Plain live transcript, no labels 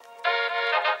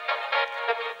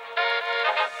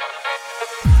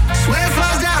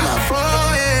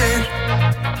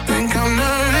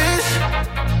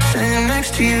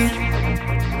to you.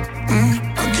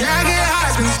 My jacket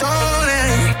has been stolen,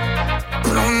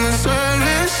 but on the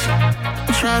surface,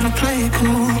 I try to play it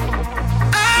cool.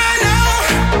 I know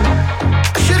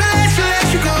I should've let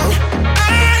you go.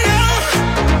 I know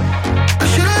I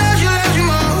should've let you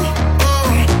know. Oh,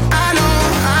 I know,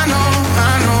 I know,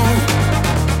 I know.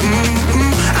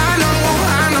 I know,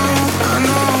 I know, I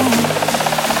know.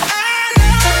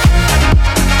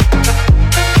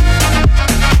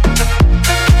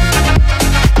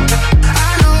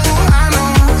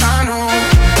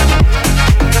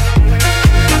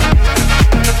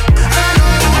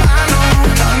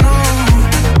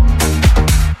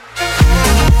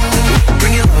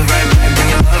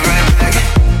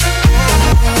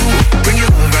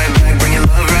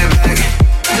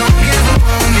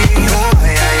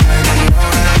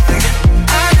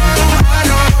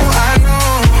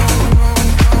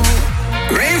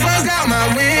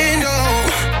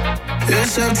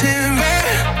 September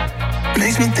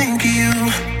makes me think of you.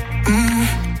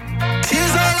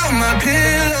 Tears all on my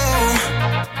pillow.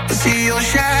 I see your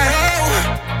shadow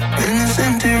in this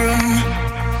empty room.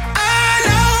 I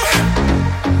know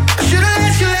I should've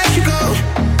let you go.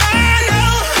 I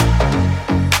know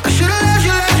I should've let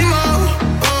you know.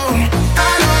 Oh,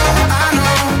 I know, I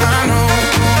know, I know.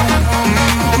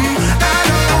 I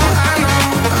know, I know,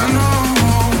 I know.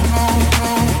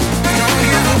 Don't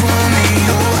give up on me.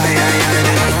 Oh, I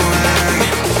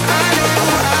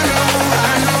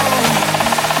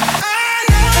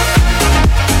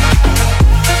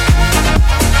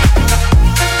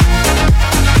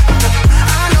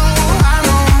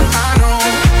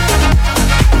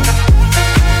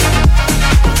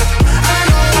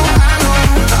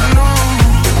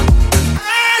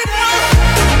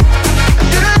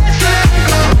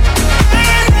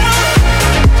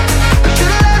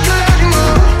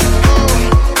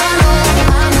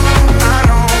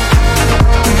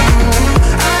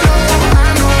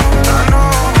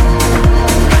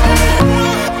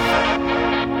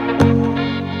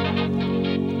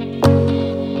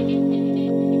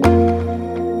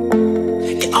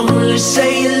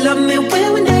say you love me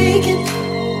when we're naked,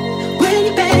 when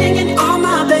you're banging on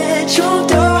my bedroom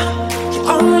door. You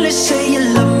only say you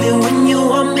love me when you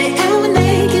want me and we're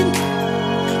naked,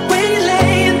 when you're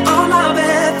laying on my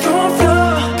bedroom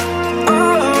floor.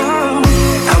 Oh,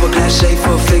 hourglass shape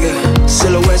for a figure,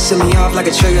 silhouette set me off like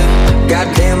a trigger.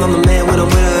 Goddamn, I'm a man when I'm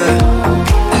with her.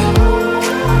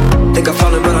 Think I'm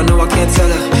falling, but I know I can't tell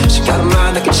her. She got a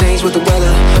mind that can change with the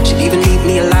weather. She'd even leave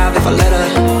me alive if I let her.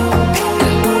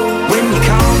 When you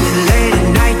call me late at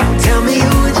night, tell me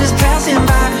you were just passing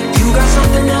by. You got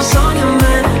something else on your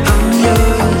mind. I'm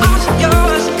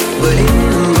yours. But in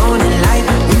the morning light,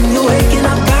 when you're waking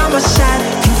up by my side,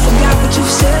 you forgot what you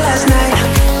said last night.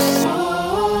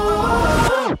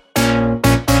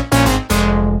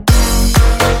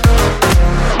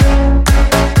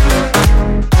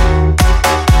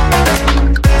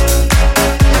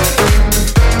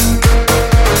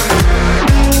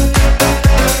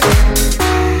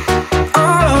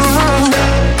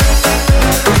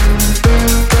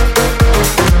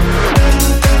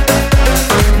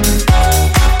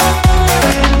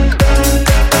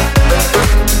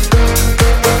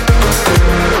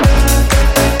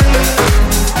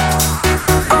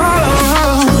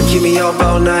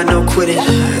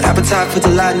 Appetite for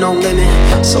delight, no limit.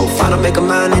 So fine, I'll make a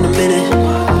mind in a minute.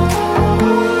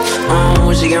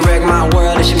 She can wreck my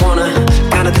world if she wanna.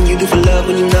 Kind of thing you do for love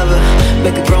when you love her.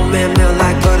 Make a grown man melt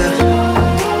like butter.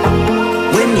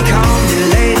 When you call me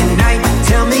late at night,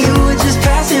 tell me you were just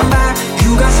passing by.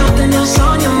 You got something else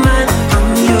on your mind.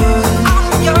 I'm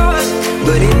yours.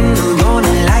 But in the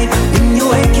morning light, when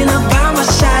you're waking up by my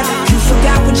side, you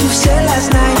forgot what you said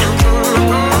last night.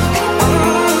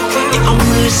 You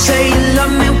only say you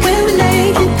love me when we're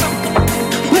naked,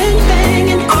 when you're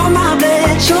banging on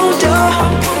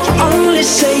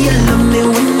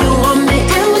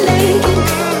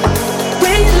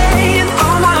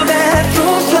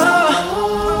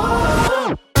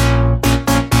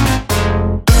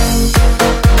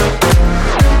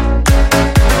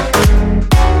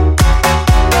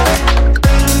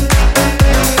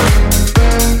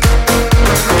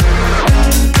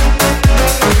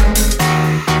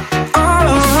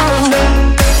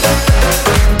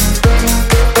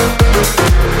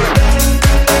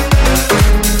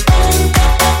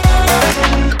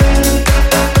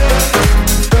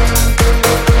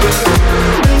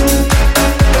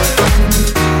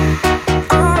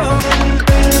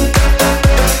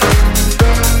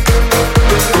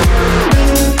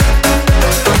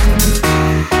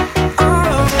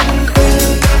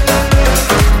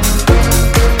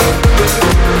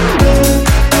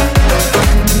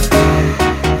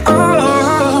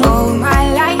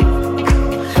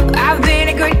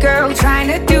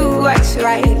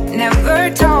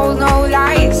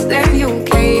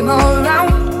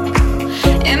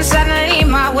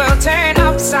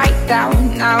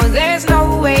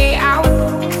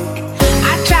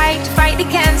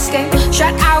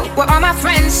what all my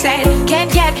friends said.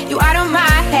 Can't get you out of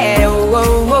my head. Oh,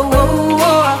 oh, oh, oh,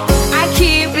 oh. I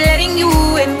keep letting you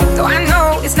in, though I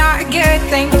know it's not a good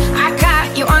thing. I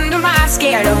got you under my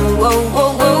skin. Oh, oh,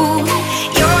 oh, oh.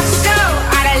 You're so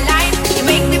out of line. You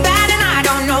make me bad and I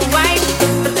don't know why,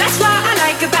 but that's what I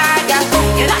like about ya.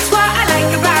 Yeah, that's what I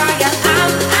like about ya.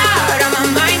 I'm out of my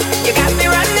mind. You got me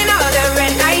running all the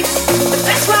red lights, but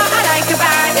that's what I like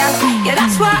about ya. Yeah,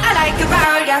 that's what I like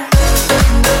about ya.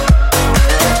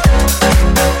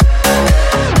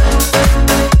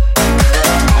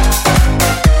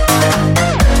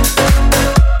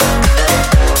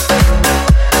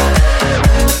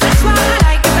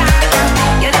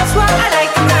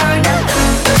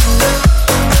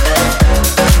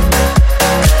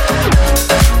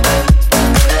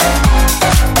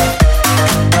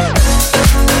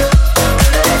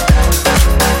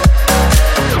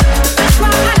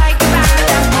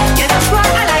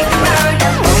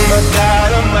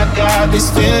 These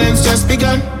feelings just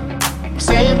begun.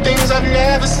 Saying things I've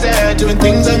never said, doing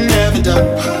things I've never done.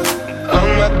 Oh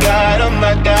my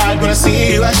God, when I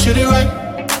see you I shoot it right,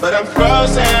 but I'm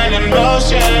frozen in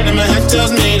motion and my head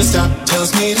tells me to stop.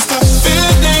 Tells me to stop.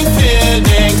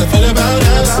 Feelings I feel about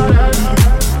us.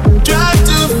 Try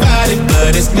to fight it,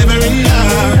 but it's never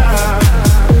enough.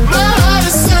 My heart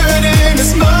is hurting,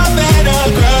 it's more than a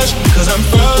crush, cause I'm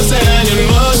frozen in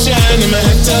motion and my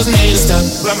head tells me to stop.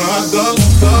 But my heart goes.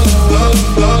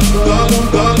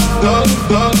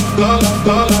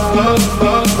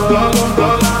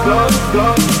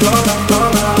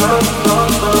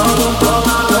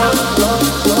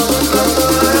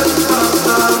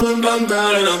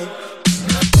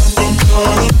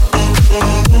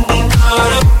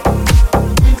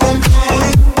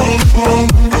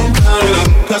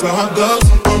 Cause my heart goes.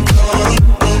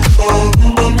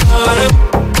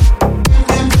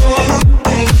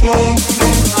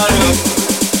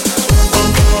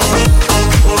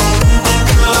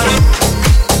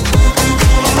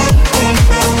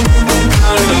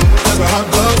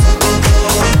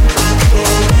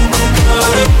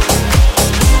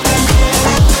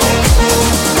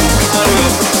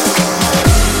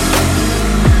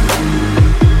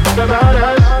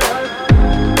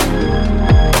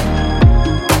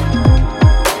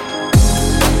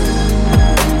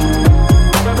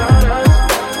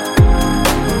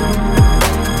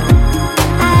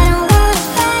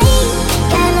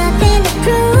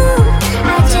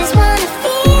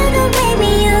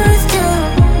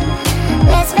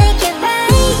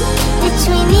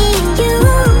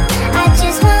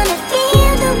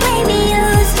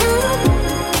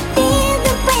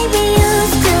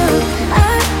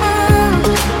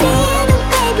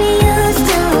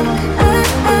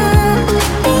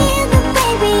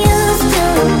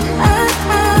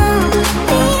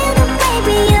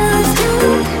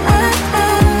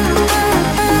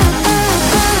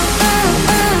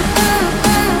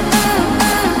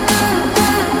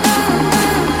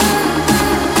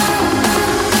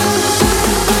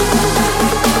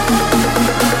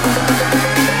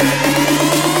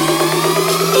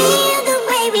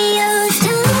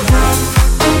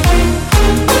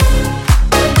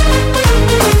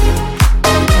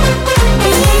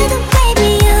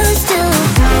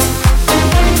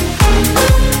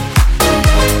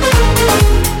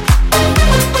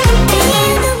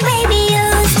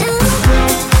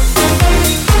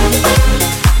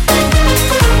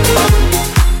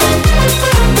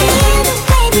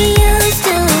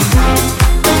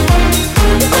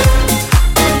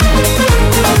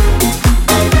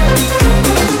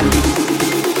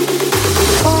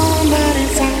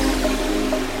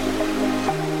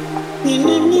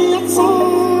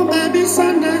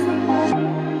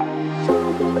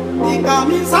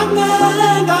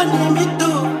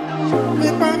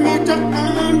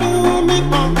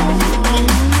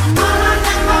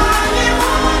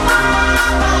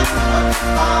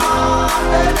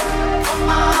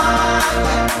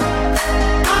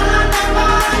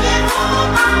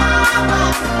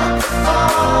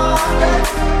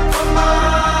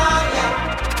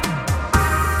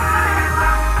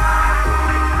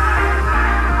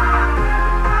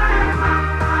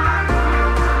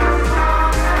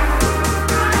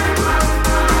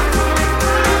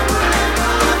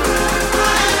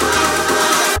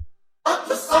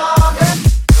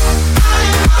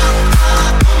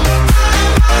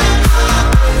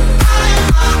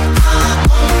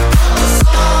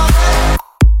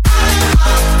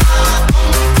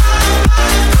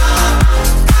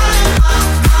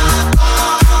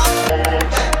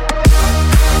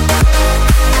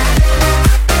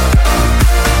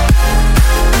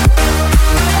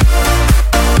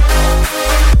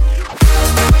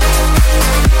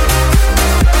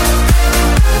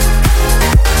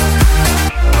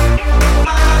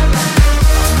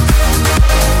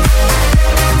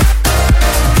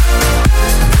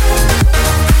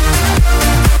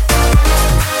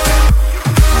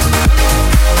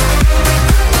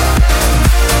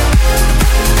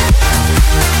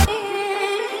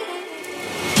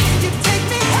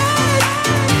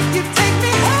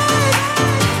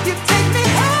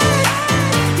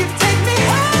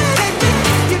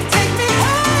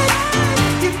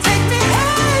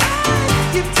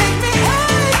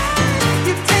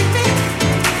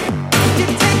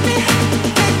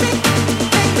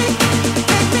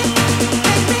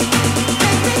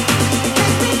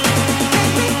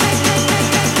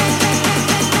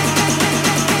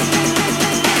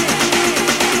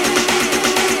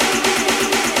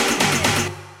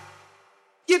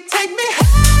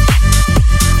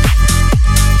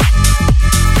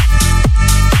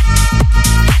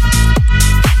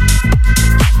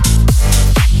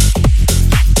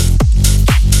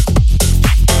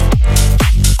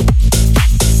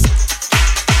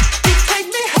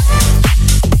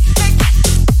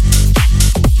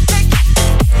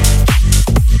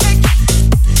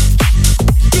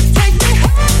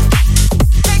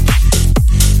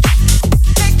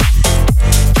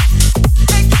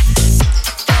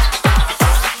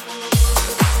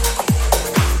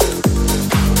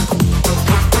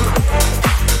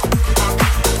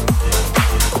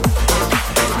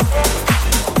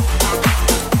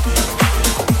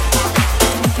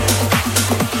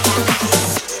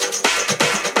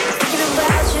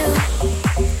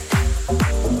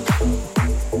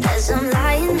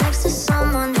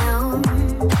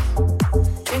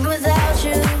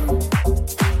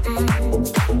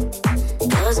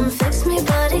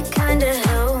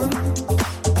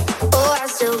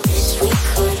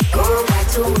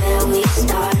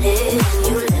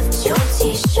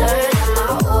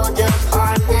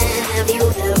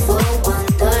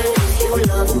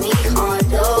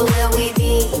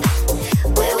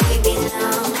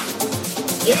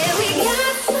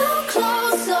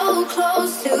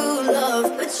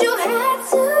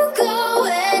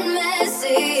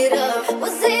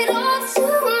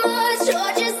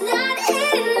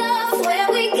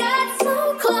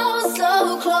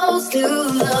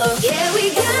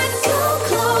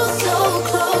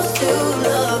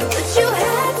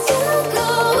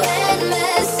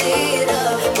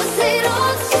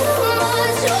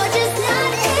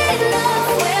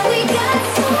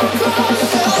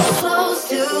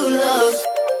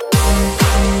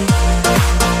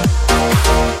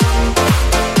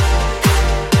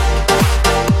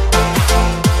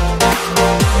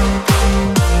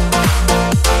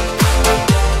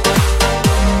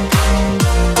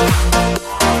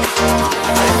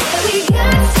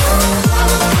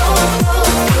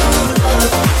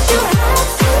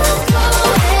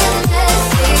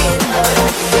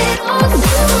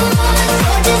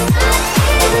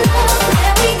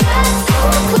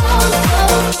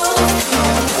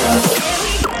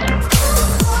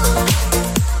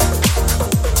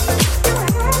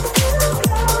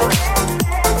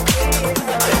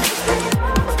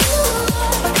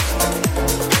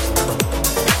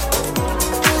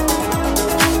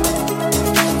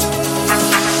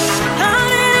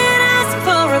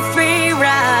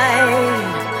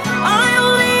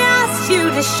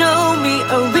 to show me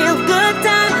a real good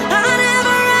time. I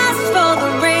never asked for the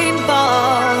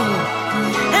rainfall.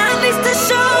 At least it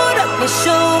showed up, it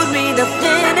showed me the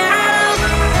thin out.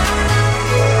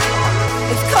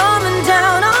 It's coming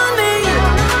down on me,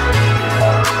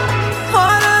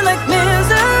 harder like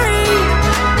misery.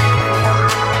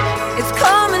 It's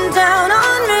coming down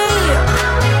on me.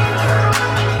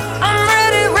 I'm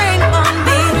ready, rain on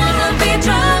me. Gonna be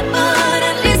dry, but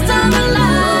at least I'm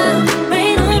alive.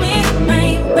 Rain on me,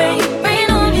 rain, rain, rain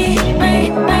on me, rain,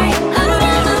 rain. I'm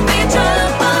gonna be dry,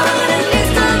 but at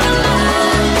least I'm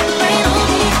alive. Rain on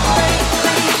me, rain,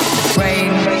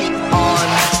 rain. Rain on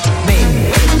me.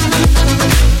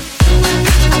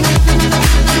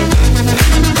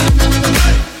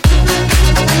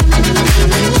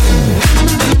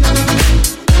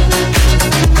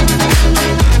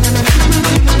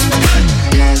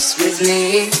 Dance with me.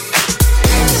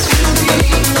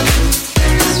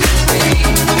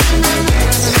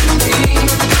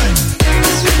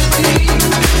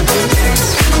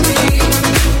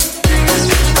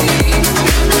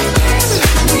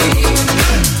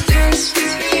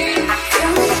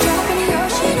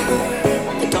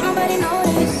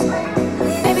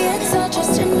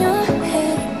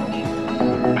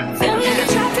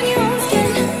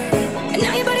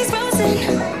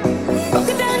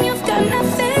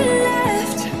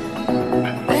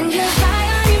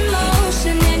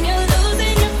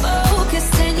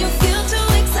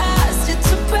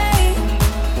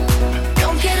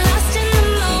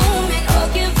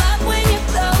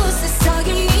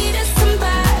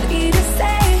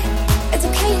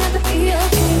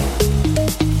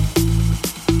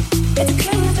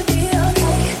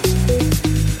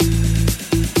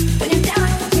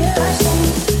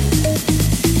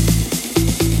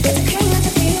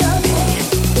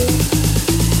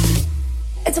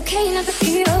 It's okay not to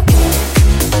feel okay. It's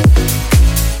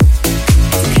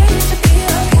okay not to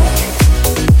feel okay.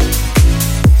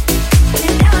 When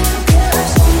you're down, you feel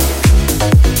ashamed.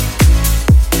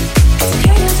 It's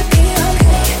okay not to feel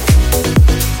okay.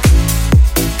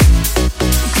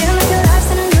 You feel like your life's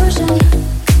an illusion,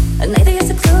 and lately you're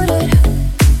secluded,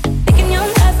 thinking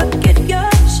you'll never get your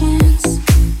chance.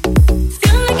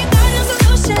 Feeling like you got no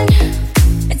solution.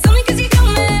 It's only 'cause you're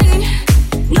human.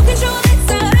 No control, it's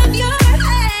out of your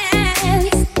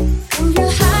hands. When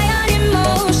you're high on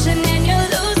emotion and you're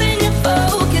losing your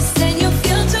focus and you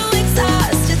feel too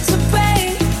exhausted to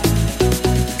break.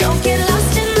 Don't get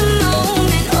lost in the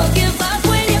moment or give up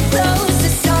when you're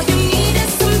closest. All you need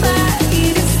is somebody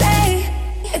to say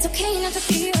it's okay not to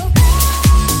feel okay.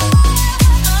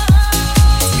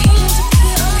 It's okay not to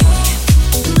feel okay.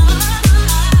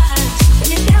 When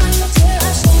you're down, you feel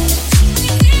ashamed.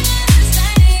 It's okay not to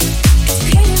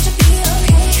feel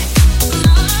okay.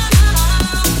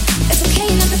 It's okay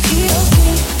not to feel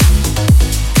okay.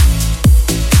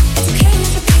 It's okay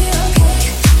not to feel okay.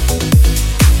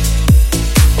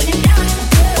 When you're down, you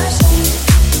feel ashamed.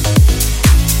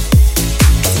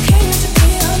 It's okay not to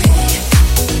feel okay.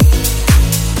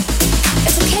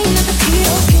 It's okay not to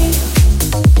feel okay.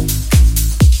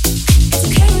 It's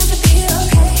okay not to feel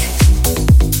okay.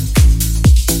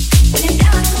 When you're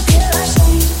down, you feel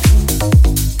ashamed.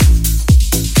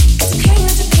 It's okay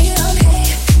not to feel okay.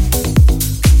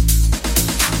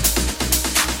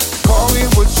 Call me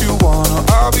what you wanna,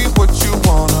 I'll be what you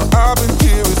wanna. I've been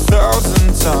here 1,000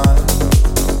 times.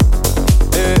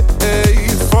 Hey, hey,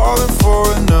 falling for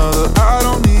another, I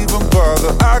don't even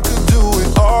bother. I could do it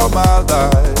all my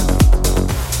life.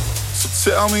 So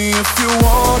tell me if you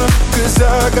wanna, 'cause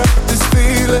I got this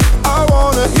feeling. I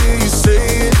wanna hear you say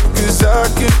it, 'cause I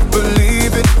can't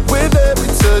believe it. With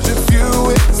every touch of you,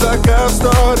 it's like I've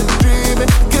started dreaming.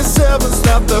 'Cause heaven's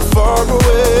not that far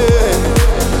away.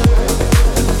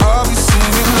 I'll be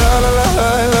singing la la la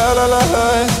la la la la.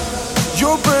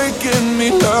 You're breaking me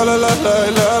la la la la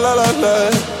la la la la.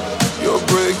 You're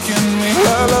breaking me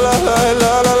la la la la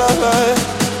la la la la.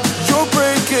 You're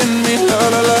breaking me la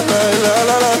la la la la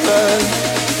la la la.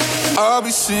 I'll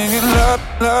be singing la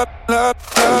la la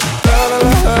la la la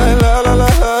la la la la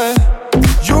la.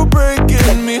 You're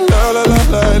breaking me la la la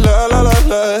la la la la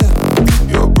la.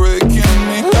 You're breaking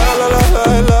me la la la la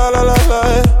la la la la.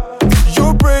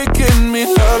 You're breaking me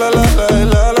la la la la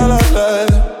la la la la.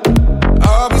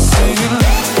 I'll be singing.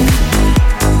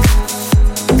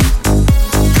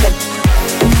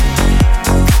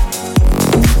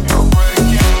 You're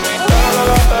breaking me la la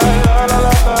la la la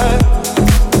la la.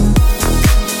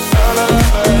 La la la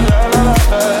la la la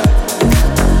la.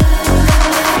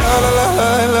 La la la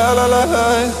la la la la.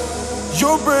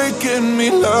 You're breaking me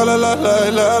la la la la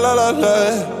la la la la.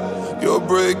 You're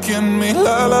breaking me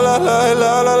la la la la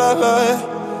la la la la.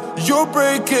 You're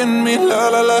breaking me, la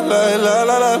la la la la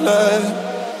la la la.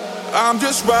 I'm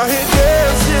just right here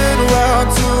dancing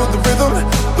around to the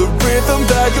rhythm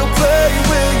that you play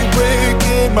when you're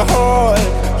breaking my heart.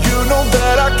 You know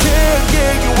that I can't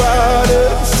get you out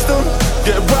of the system.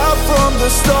 Yeah, right from the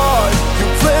start, you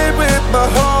played with my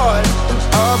heart.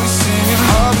 I'll be singing,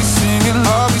 I'll be singing,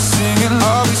 I'll be singing,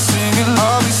 I'll be singing,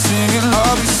 I'll be singing,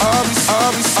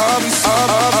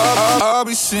 I'll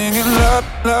be singing, la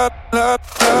la la la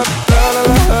la la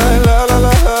la la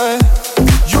la la.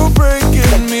 You're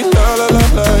breaking me, la la la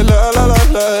la la la la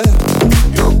la.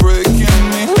 You're breaking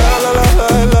me, la la la la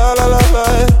la la la la.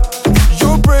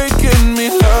 You're breaking me,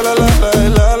 la la la la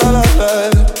la la la la.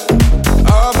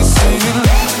 I'll be singing.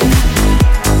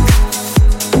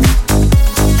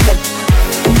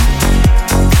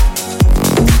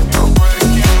 You're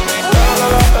breaking me, la la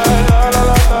la la la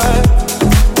la la.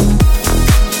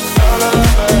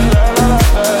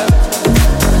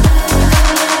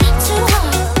 Too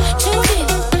hot, too deep,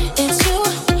 it's you,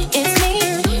 it's me.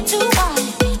 Too wide,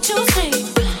 too deep,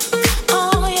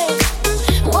 oh yeah.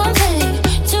 One take,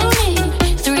 two need,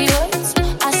 three words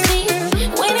I speak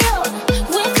when you're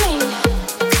with me,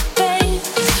 babe.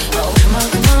 Oh come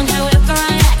on, however I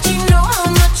act, you know how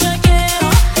much I care.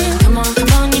 Come on,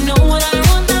 you know what I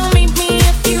want, now meet me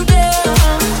if you dare.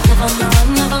 Live on the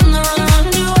run,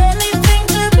 do anything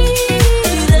to be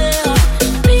there,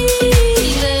 be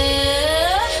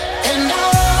there. And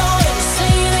I'll always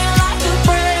say it like a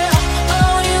prayer.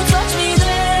 Oh, you touch me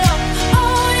there.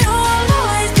 Oh, you'll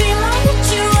always be my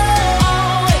ritual.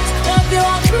 Always love you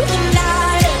all through the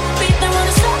night. Beat them when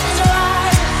the sun is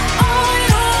rise. Oh,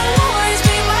 you'll always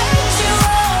be my ritual.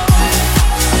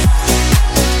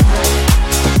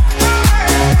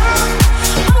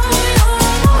 Oh, you'll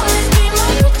always be my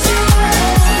ritual.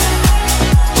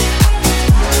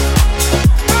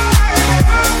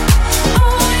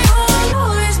 You'll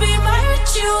always be my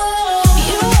ritual.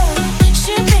 You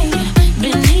should be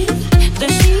beneath the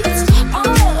sheets,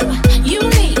 all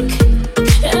unique.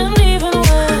 And even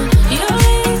when you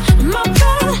leave my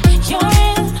bed, you're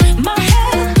in my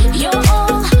head. You're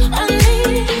all I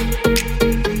need.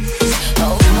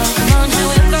 Oh come on,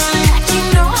 however I act, you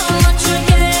know how much I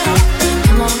care.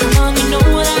 Come on, you know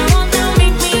what I want, now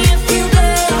meet me if you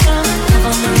dare. Live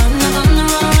on the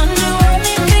run, do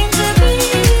anything to be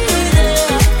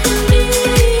there, be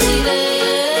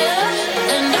there.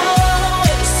 And I'll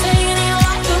always say it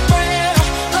like a prayer.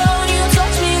 Oh, you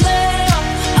touch me there.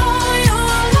 Oh,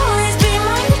 you'll always be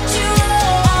my ritual.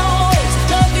 Always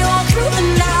love you all through the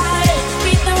night.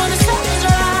 Beat them when the sun is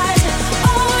rising.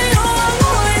 Oh, you'll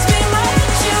always be my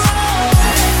ritual.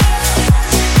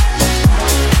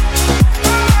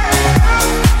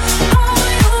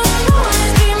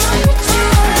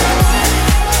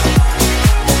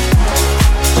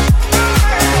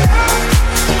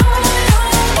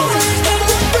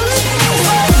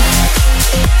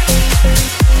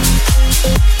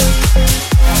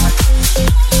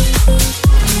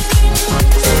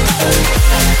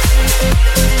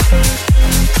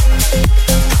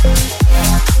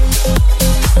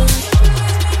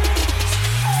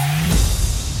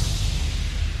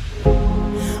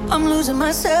 I'm losing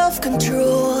my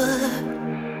self-control.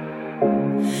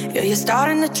 Yeah, you're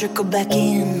starting to trickle back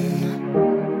in,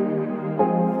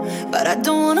 but I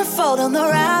don't wanna fall down the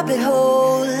rabbit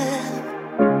hole.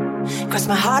 Cross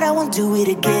my heart, I won't do it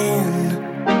again.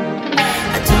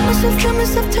 I tell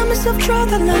myself, draw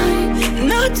the line.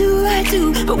 And I do,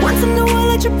 but once in a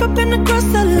while I trip up and I cross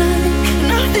the line.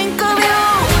 And I think of you.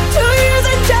 2 years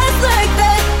are just like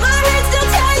that. My head still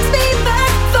takes me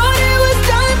back. Thought it was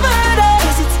done, but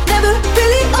guess it's never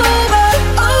really over.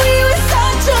 Oh, we were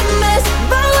such a mess,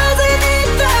 but wasn't it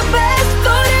the best?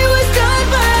 Thought it was done,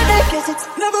 but I guess it's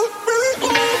never really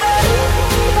over.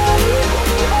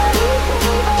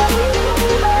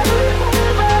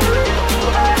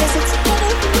 Guess it's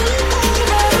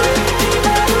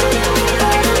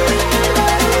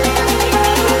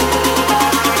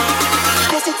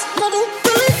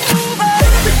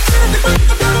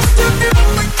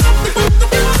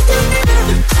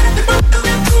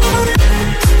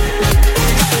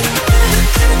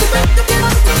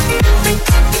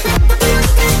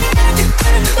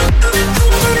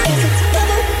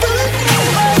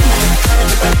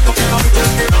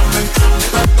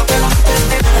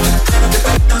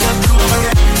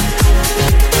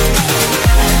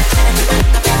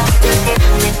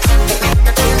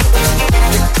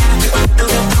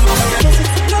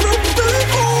never really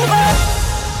over. Guess it's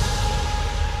never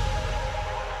really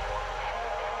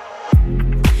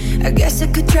I guess I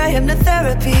could try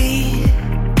hypnotherapy.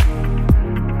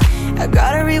 I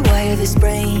gotta rewire this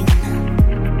brain.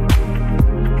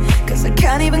 I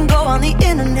can't even go on the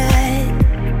internet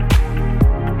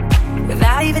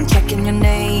without even checking your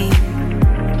name.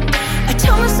 I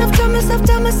tell myself,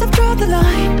 draw the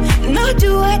line. And I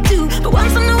do, but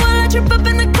once in a while I trip up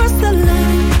and I cross the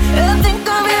line. I think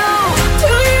of you.